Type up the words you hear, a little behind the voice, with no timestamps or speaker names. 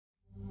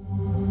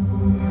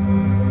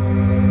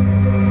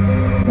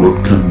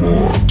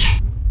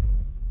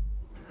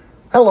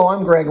Hello,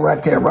 I'm Greg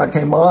Rutke of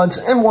Rutke Mods,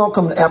 and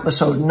welcome to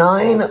episode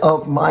 9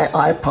 of my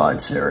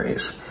iPod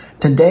series.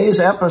 Today's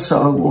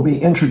episode will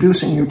be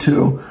introducing you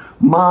to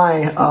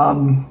my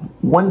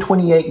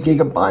 128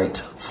 gigabyte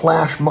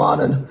flash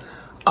modded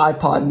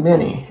iPod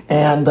mini.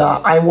 And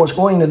I was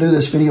going to do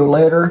this video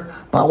later,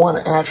 but I want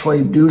to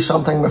actually do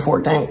something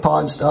before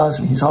DankPods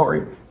does, and he's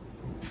already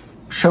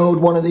showed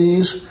one of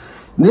these.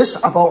 This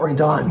I've already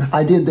done.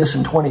 I did this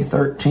in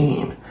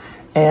 2013.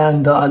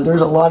 And there's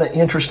a lot of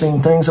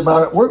interesting things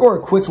about it. We're going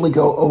to quickly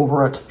go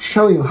over it,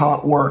 show you how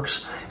it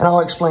works, and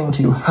I'll explain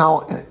to you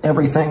how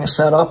everything is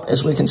set up.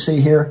 As we can see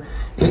here,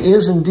 it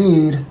is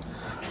indeed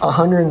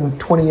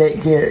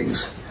 128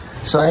 gigs.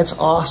 So that's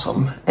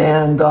awesome.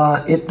 And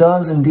it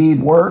does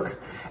indeed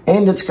work.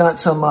 And it's got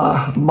some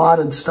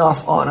modded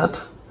stuff on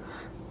it,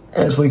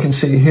 as we can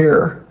see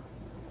here.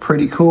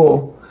 Pretty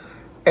cool.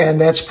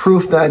 And that's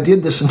proof that I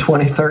did this in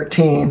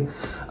 2013.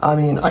 I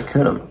mean, I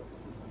could have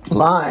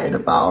lied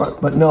about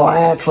it, but no,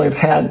 I actually have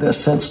had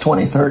this since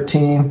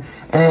 2013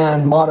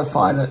 and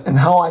modified it. And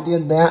how I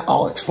did that,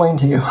 I'll explain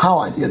to you how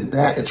I did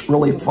that. It's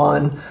really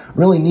fun,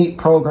 really neat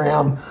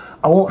program.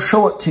 I won't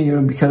show it to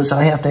you because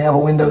I have to have a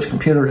Windows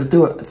computer to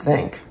do it, I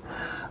think.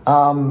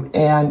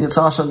 And it's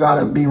also got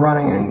to be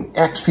running in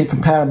XP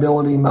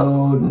compatibility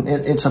mode. And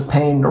it's a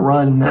pain to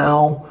run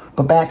now,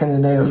 but back in the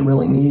day it was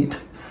really neat.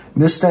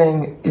 This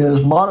thing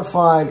is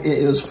modified. It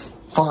is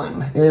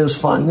fun. It is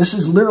fun. This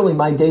is literally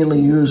my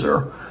daily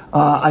user.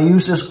 I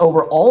use this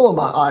over all of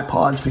my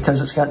iPods because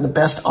it's got the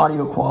best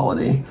audio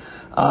quality.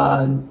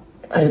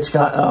 It's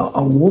got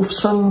a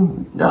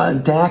Wolfson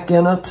DAC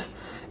in it,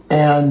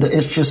 and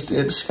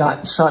it's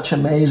got such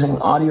amazing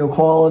audio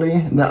quality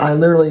that I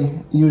literally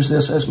use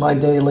this as my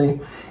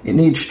daily. It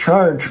needs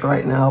charged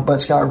right now, but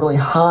it's got a really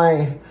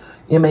high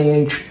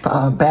mAh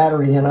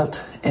battery in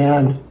it,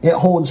 and it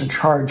holds a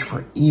charge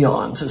for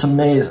eons. It's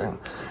amazing.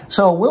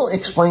 So we'll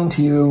explain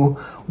to you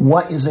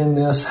what is in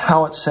this,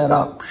 how it's set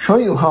up, show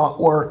you how it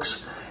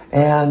works,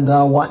 and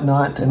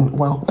whatnot, and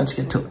well, let's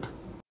get to it.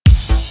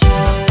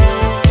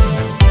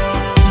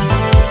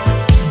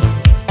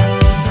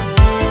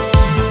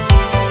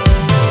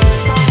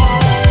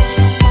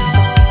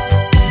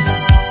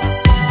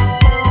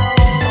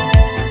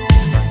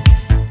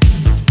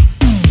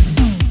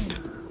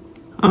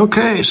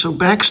 Okay, so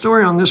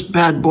backstory on this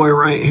bad boy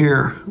right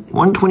here,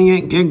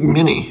 128 gig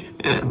mini.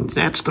 And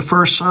that's the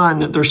first sign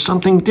that there's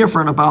something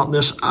different about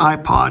this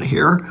iPod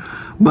here.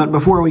 But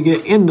before we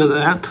get into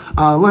that,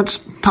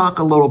 let's talk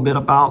a little bit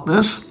about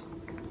this.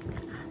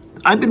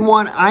 I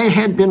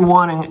had been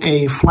wanting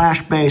a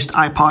flash-based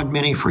iPod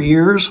mini for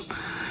years.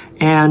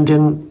 And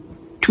in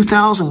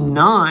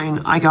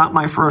 2009, I got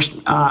my first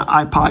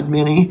iPod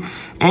mini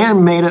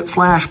and made it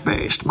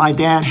flash-based. My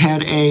dad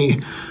had a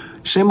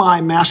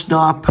semi-messed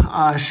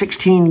up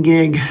 16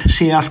 gig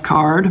CF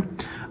card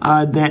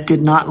that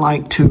did not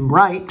like to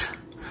write,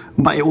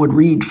 but it would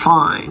read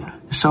fine.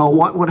 So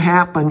what would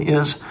happen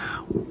is,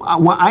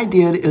 what I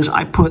did is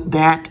I put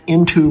that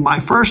into my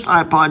first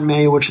iPod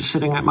mini, which is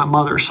sitting at my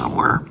mother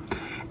somewhere,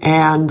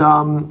 and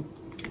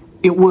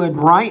it would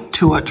write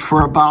to it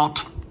for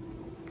about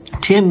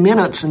 10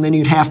 minutes, and then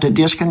you'd have to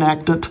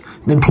disconnect it,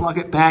 then plug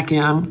it back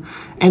in,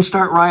 and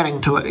start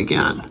writing to it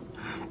again.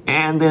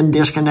 And then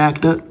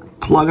disconnect it,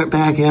 plug it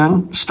back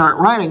in, start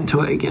writing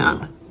to it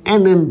again,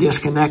 and then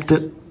disconnect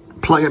it,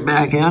 plug it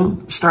back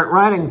in, start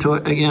writing to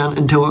it again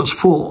until it was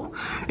full.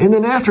 And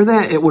then after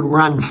that, it would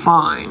run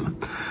fine.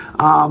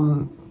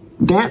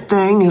 That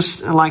thing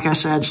is, like I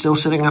said, still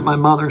sitting at my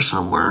mother's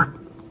somewhere.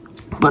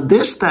 But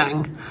this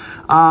thing,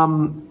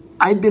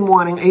 I'd been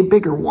wanting a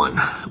bigger one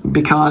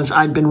because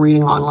I'd been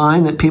reading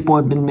online that people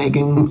had been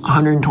making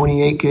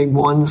 128 gig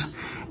ones.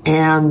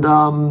 And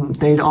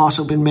they'd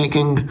also been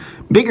making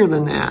bigger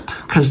than that,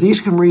 because these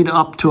can read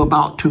up to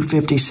about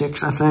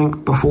 256, I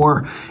think,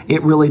 before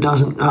it really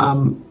doesn't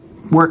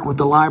work with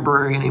the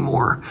library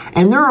anymore.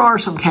 And there are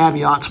some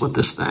caveats with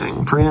this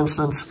thing. For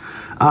instance,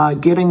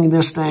 getting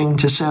this thing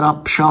to set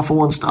up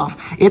shuffle and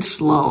stuff, it's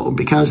slow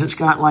because it's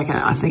got like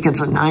I think it's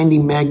a 90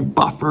 meg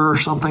buffer or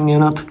something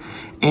in it.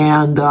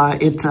 And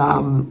it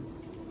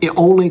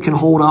only can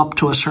hold up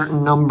to a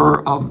certain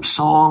number of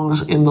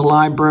songs in the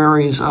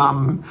library's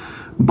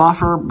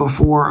buffer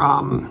before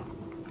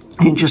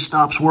it just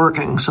stops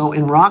working. So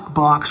in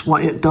Rockbox,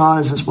 what it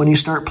does is when you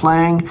start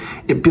playing,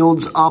 it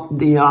builds up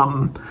the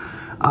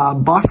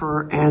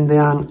buffer, and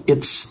then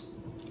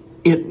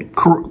it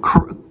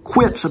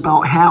quits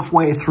about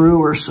halfway through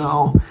or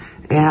so,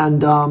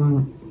 and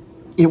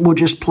it will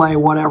just play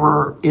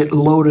whatever it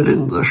loaded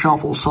into the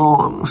shuffle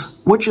songs,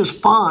 which is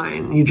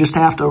fine. You just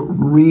have to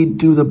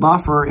redo the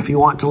buffer if you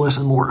want to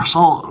listen more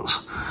songs.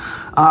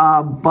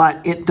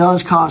 But it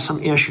does cause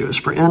some issues.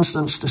 For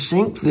instance, to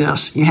sync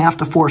this, you have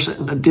to force it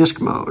into disk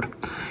mode.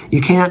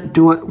 You can't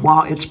do it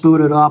while it's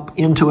booted up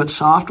into its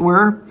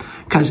software,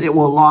 because it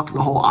will lock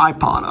the whole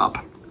iPod up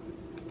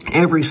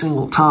every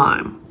single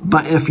time.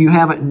 But if you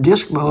have it in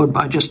disk mode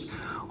by just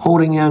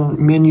holding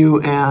in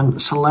menu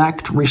and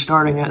select,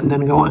 restarting it, and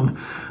then going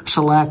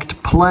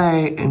select,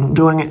 play, and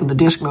doing it in the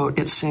disc mode,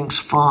 it syncs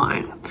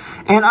fine.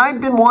 And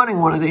I'd been wanting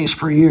one of these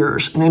for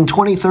years, and in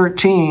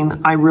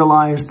 2013, I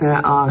realized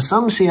that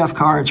some CF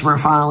cards were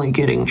finally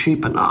getting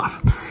cheap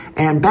enough.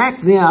 And back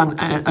then,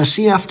 a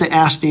CF to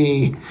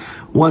SD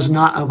was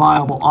not a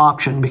viable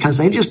option because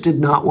they just did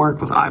not work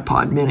with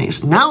iPod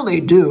minis. Now they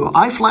do.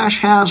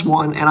 iFlash has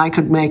one, and I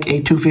could make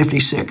a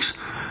 256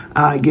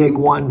 gig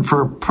one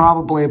for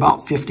probably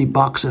about 50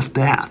 bucks, if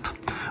that,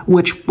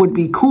 which would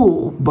be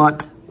cool,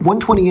 but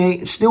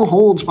 128 still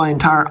holds my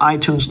entire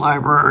iTunes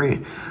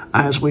library,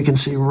 as we can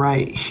see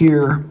right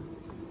here.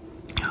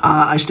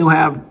 I still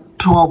have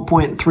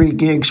 12.3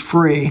 gigs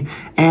free,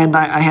 and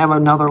I have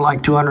another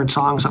like 200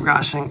 songs I've got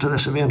to sync to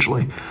this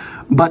eventually.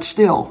 But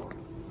still,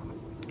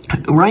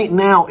 right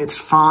now it's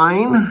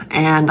fine,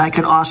 and I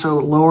could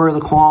also lower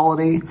the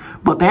quality,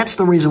 but that's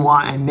the reason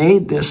why I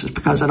made this, is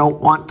because I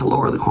don't want to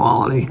lower the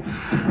quality.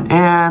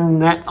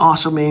 And that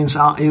also means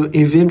I'll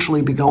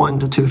eventually be going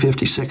to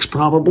 256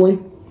 probably.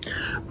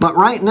 But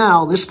right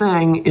now, this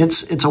thing,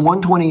 it's a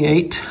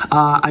 128.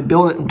 I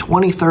built it in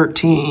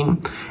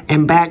 2013,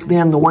 and back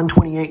then the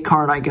 128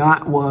 card I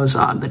got was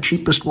the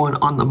cheapest one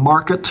on the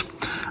market,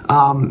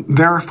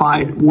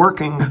 verified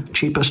working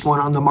cheapest one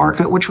on the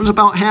market, which was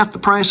about half the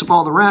price of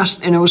all the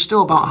rest, and it was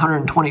still about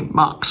 120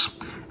 bucks.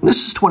 And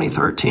this is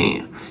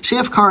 2013.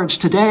 CF cards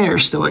today are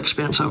still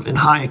expensive in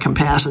high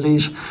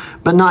capacities,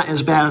 but not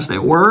as bad as they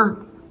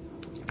were.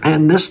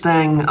 And this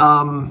thing,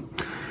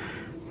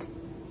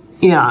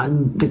 yeah,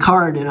 the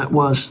card in it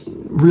was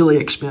really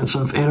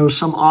expensive, and it was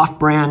some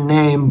off-brand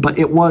name, but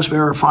it was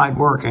verified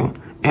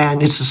working.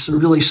 And it's a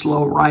really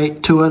slow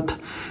write to it,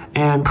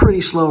 and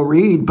pretty slow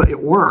read, but it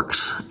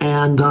works.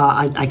 And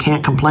I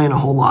can't complain a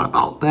whole lot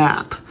about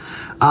that.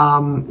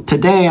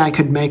 Today, I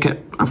could make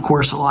it, of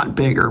course, a lot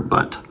bigger,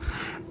 but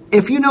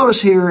if you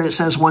notice here, it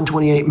says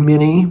 128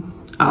 mini,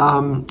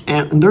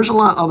 and there's a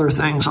lot of other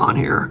things on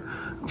here.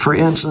 For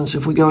instance,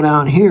 if we go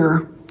down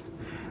here,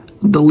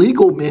 the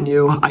legal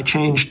menu, I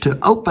changed to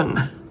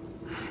open.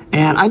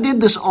 And I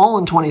did this all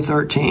in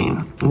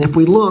 2013. And if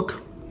we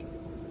look,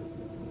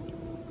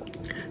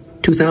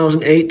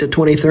 2008 to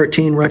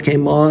 2013 Rutke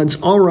Mods,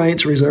 all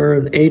rights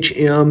reserved,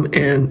 HM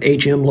and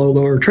HM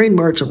logo are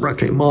trademarks of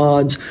Rutke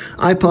Mods.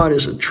 iPod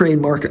is a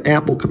trademark of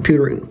Apple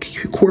Computer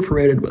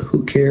Incorporated, but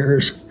who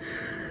cares?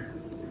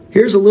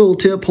 Here's a little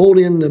tip: hold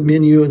in the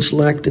menu and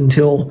select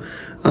until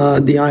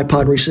the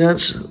iPod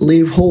resets.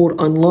 Leave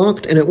hold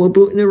unlocked, and it will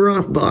boot in a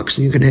rock box.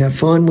 You can have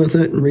fun with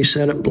it and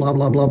reset it, blah,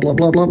 blah, blah, blah,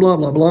 blah, blah, blah,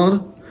 blah,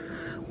 blah.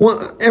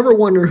 Well, ever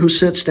wonder who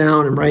sits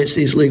down and writes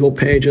these legal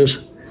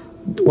pages?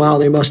 Wow,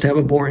 they must have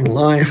a boring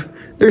life.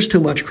 There's too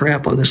much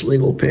crap on this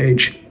legal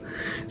page.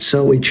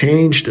 So we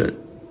changed it.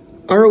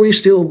 Are we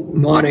still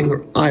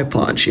modding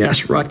iPods?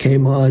 Yes, Rutke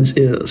Mods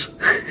is.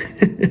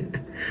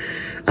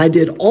 I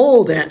did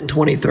all that in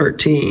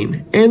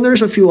 2013, and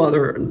there's a few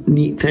other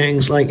neat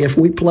things, like if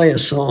we play a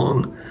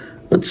song,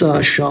 let's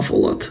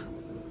shuffle it.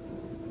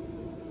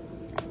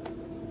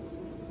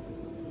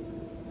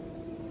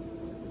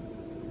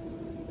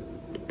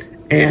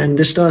 And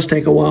this does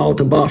take a while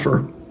to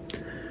buffer,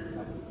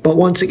 but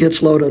once it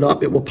gets loaded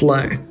up, it will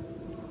play.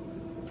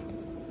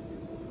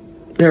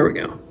 There we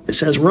go. It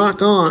says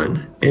rock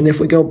on, and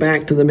if we go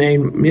back to the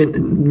main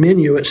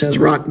menu, it says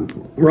rock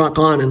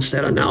on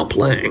instead of now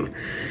playing.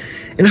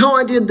 And how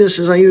I did this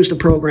is I used a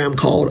program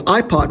called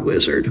iPod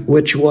Wizard,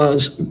 which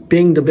was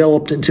being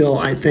developed until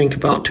I think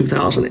about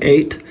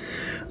 2008,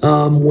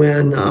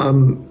 when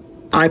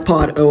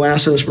iPod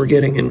OSs were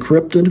getting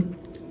encrypted.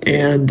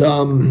 And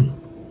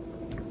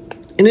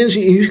as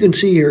you can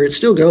see here, it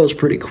still goes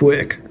pretty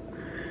quick.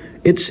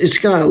 It's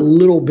got a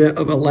little bit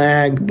of a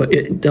lag, but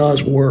it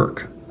does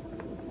work.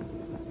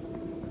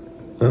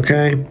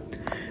 Okay,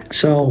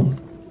 so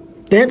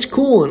that's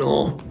cool and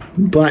all,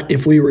 but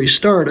if we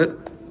restart it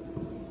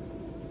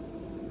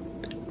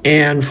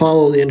and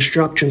follow the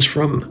instructions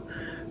from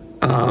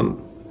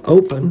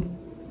open,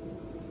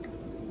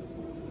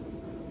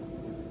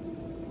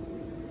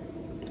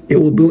 it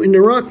will boot into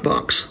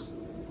Rockbox.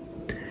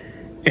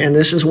 And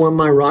this is one of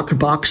my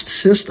Rockbox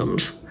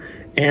systems.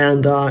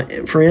 And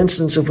for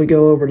instance, if we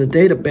go over to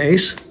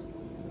database,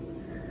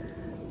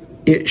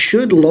 it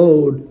should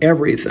load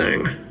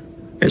everything,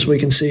 as we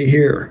can see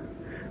here.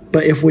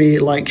 But if we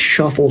like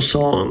shuffle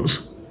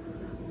songs,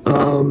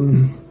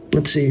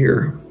 let's see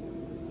here.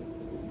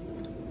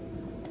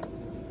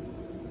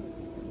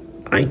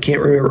 I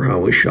can't remember how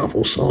we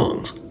shuffle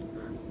songs.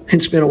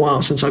 It's been a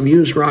while since I've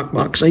used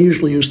Rockbox. I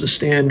usually use the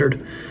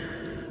standard.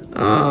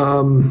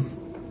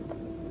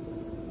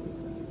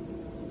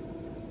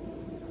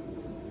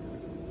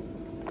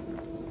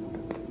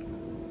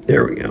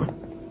 There we go.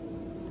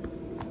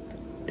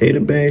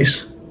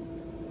 Database.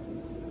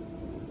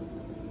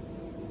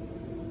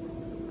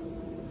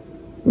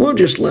 We'll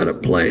just let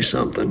it play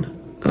something.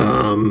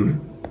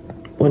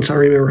 Once I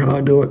remember how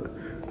to do it.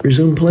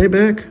 Resume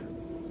playback.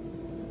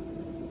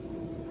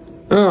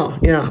 Oh,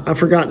 yeah, I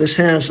forgot this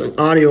has an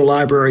audio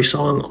library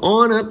song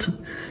on it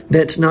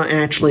that's not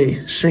actually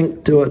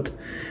synced to it.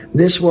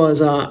 This was,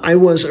 I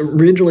was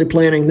originally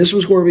planning, this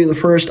was going to be the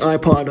first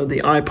iPod of the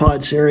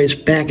iPod series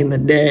back in the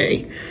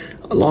day,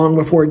 long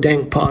before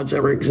DankPods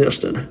ever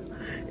existed.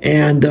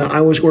 And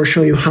I was going to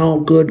show you how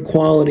good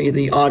quality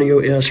the audio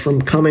is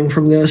coming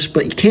from this,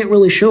 but you can't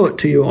really show it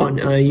to you on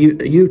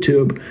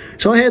YouTube.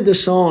 So I had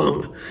this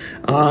song,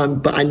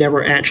 but I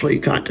never actually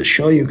got to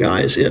show you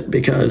guys it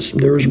because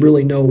there was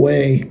really no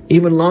way.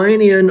 Even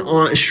line in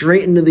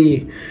straight into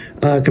the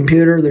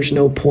computer, there's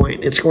no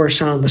point. It's going to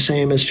sound the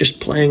same as just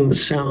playing the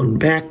sound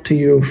back to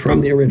you from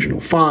the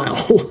original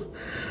file.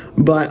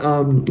 But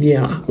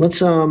yeah,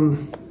 let's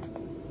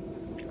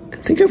I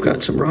think I've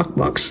got some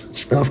Rockbox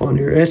stuff on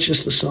here. That's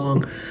just the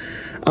song.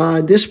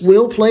 This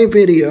will play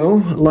video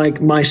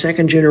like my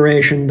second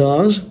generation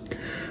does,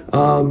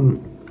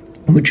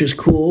 which is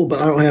cool,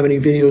 but I don't have any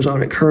videos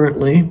on it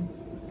currently.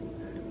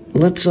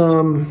 Let's,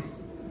 I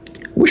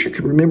wish I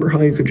could remember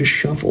how you could just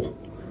shuffle.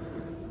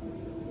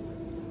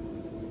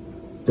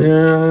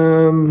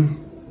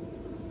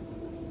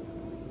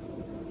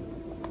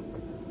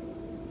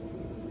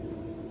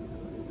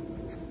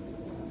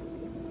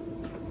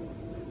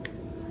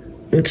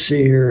 Let's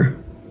see here.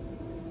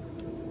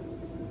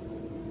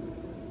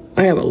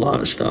 I have a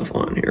lot of stuff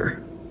on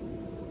here.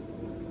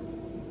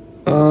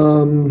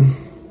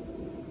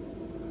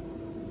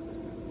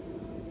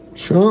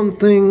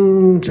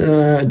 Something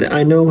that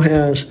I know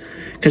has,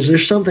 because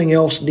there's something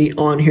else neat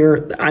on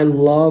here that I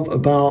love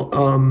about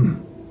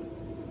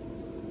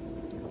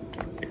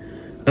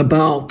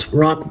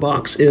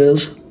Rockbox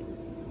is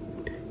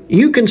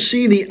you can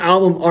see the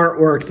album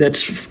artwork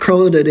that's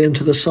coded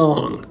into the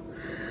song,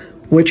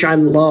 which I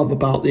love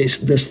about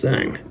this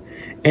thing.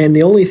 And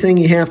the only thing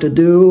you have to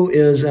do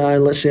is,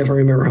 let's see if I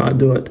remember how to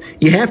do it.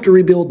 You have to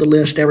rebuild the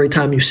list every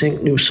time you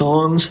sync new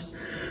songs.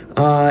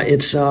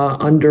 It's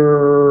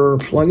under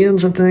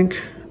plugins, I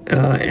think,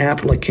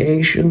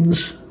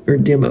 applications, or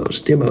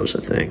demos, I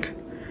think.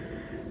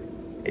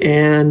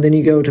 And then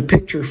you go to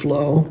picture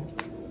flow,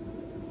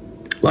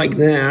 like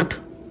that.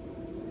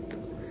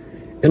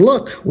 And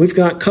look, we've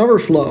got cover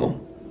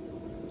flow,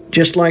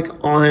 just like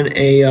on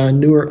a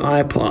newer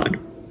iPod.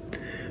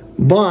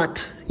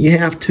 But you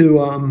have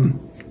to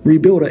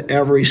rebuild it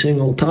every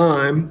single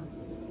time.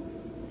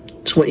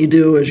 So what you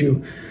do is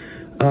you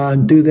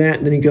do that,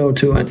 and then you go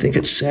to, I think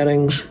it's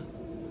settings,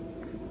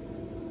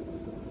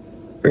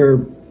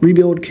 or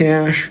rebuild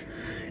cache,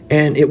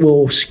 and it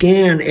will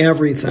scan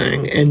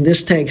everything. And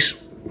this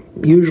takes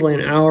usually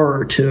an hour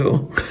or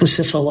two, because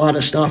it's a lot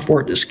of stuff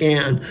for it to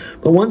scan.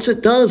 But once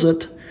it does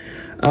it,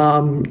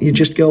 you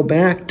just go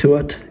back to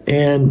it,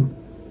 and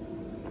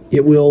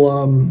it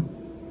will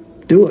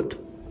do it,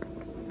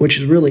 which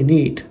is really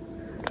neat.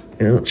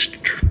 And let's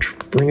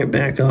bring it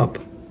back up.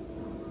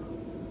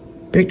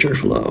 Picture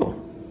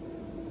flow.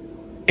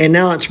 And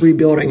now it's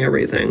rebuilding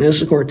everything.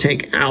 This is going to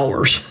take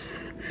hours.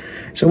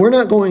 So we're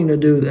not going to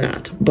do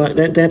that, but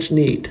that's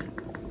neat.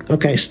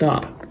 Okay,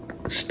 stop.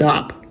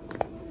 Stop.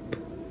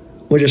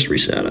 We'll just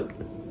reset it.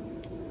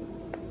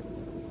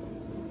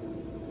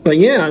 But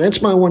yeah,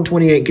 that's my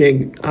 128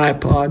 gig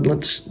iPod.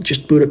 Let's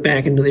just boot it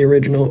back into the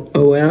original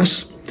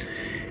OS.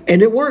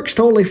 And it works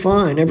totally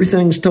fine.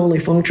 Everything's totally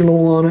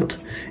functional on it.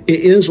 It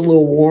is a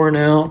little worn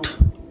out.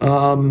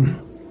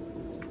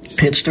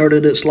 It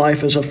started its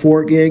life as a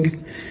 4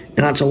 gig.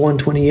 Now it's a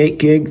 128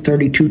 gig,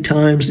 32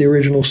 times the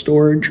original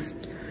storage.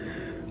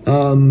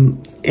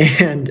 And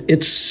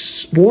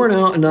it's worn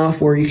out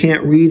enough where you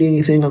can't read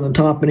anything on the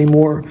top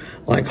anymore,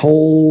 like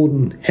hold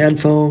and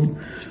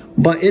headphone.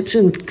 But it's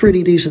in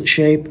pretty decent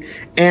shape.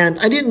 And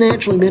I didn't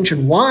actually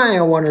mention why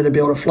I wanted to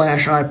build a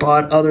flash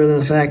iPod, other than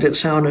the fact it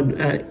sounded,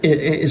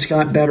 it's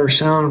got better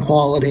sound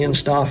quality and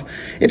stuff.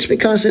 It's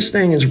because this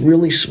thing is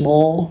really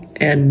small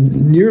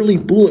and nearly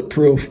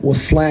bulletproof with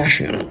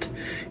flash in it.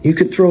 You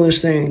could throw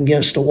this thing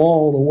against a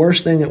wall. The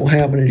worst thing that will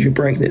happen is you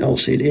break the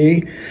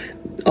LCD.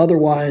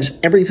 Otherwise,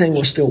 everything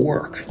will still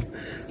work.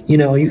 You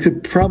know, you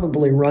could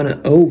probably run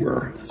it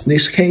over.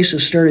 This case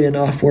is sturdy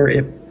enough where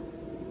it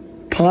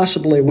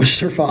possibly would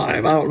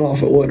survive. I don't know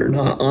if it would or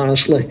not,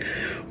 honestly.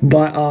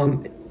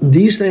 But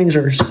these things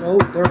are so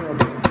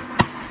durable.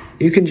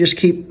 You can just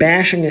keep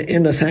bashing it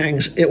into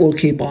things. It will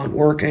keep on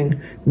working.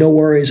 No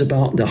worries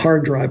about the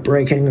hard drive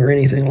breaking or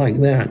anything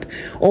like that.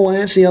 Oh, and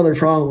that's the other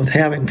problem with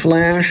having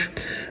flash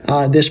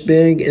this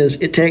big, is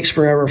it takes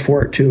forever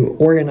for it to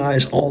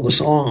organize all the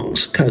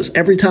songs, because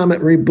every time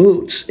it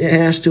reboots, it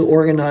has to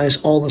organize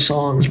all the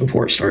songs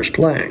before it starts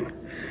playing.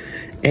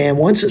 And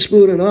once it's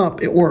booted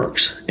up, it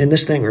works. And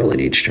this thing really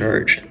needs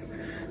charged.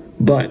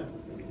 But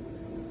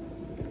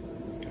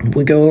if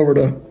we go over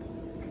to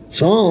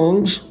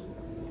songs,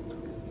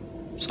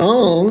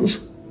 and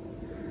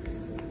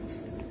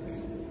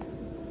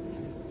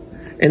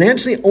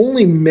that's the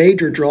only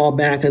major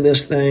drawback of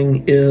this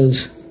thing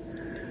is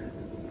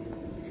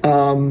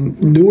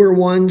newer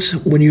ones,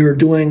 when you're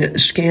doing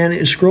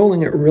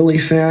scrolling it really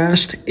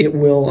fast, it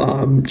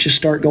will just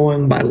start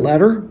going by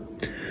letter.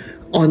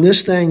 On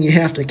this thing, you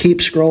have to keep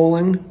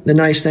scrolling. The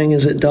nice thing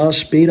is it does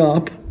speed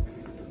up,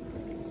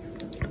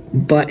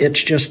 but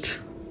it's just,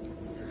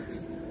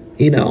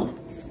 you know,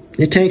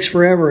 it takes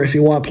forever if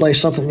you want to play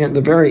something at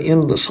the very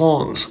end of the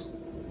songs.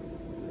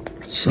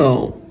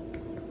 So,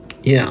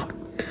 yeah.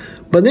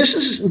 But this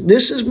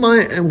is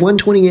my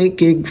 128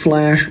 gig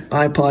flash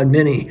iPod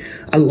mini.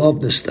 I love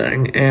this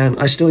thing, and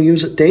I still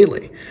use it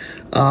daily.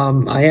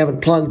 I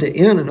haven't plugged it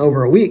in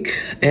over a week,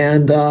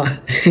 and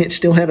it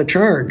still had a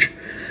charge.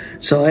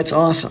 So that's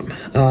awesome.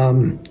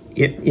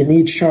 It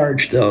needs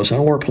charge, though, so I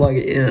don't want to plug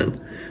it in.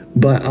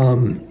 But,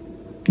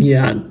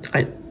 yeah,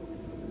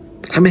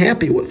 I'm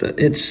happy with it.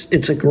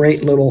 It's a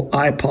great little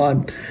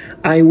iPod.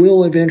 I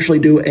will eventually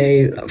do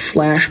a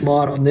flash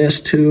mod on this,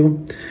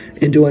 too,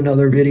 and do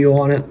another video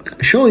on it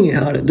showing you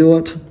how to do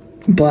it.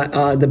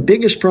 But the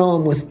biggest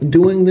problem with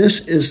doing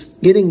this is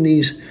getting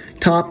these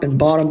top and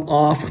bottom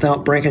off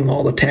without breaking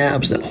all the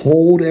tabs that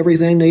hold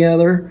everything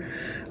together,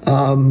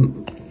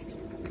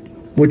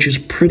 which is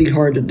pretty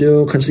hard to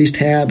do because these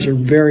tabs are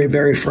very,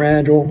 very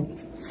fragile.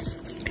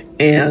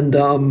 And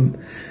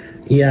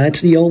yeah, it's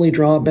the only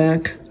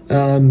drawback,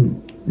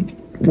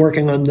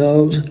 working on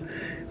those.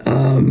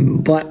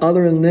 But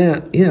other than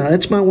that, yeah,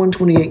 that's my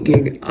 128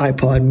 gig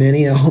iPod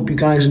mini. I hope you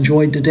guys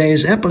enjoyed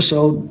today's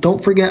episode.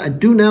 Don't forget, I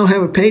do now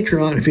have a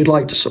Patreon if you'd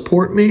like to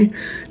support me.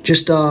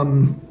 Just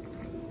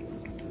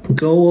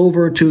go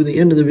over to the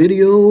end of the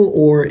video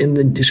or in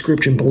the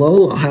description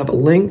below. I'll have a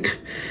link,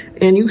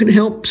 and you can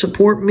help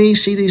support me,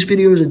 see these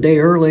videos a day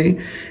early.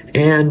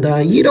 And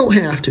you don't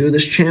have to.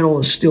 This channel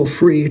is still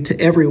free to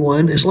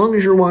everyone. As long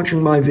as you're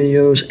watching my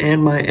videos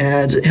and my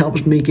ads, it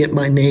helps me get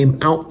my name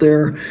out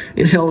there.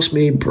 It helps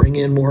me bring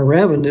in more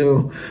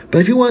revenue.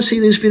 But if you want to see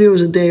these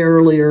videos a day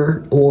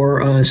earlier,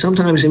 or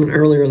sometimes even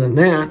earlier than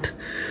that,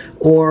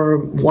 or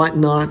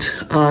whatnot,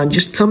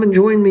 just come and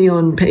join me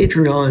on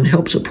Patreon.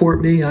 Help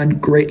support me.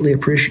 I'd greatly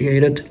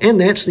appreciate it. And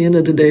that's the end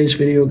of today's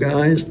video,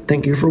 guys.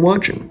 Thank you for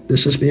watching.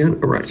 This has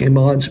been a Rock Game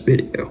Mods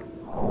video.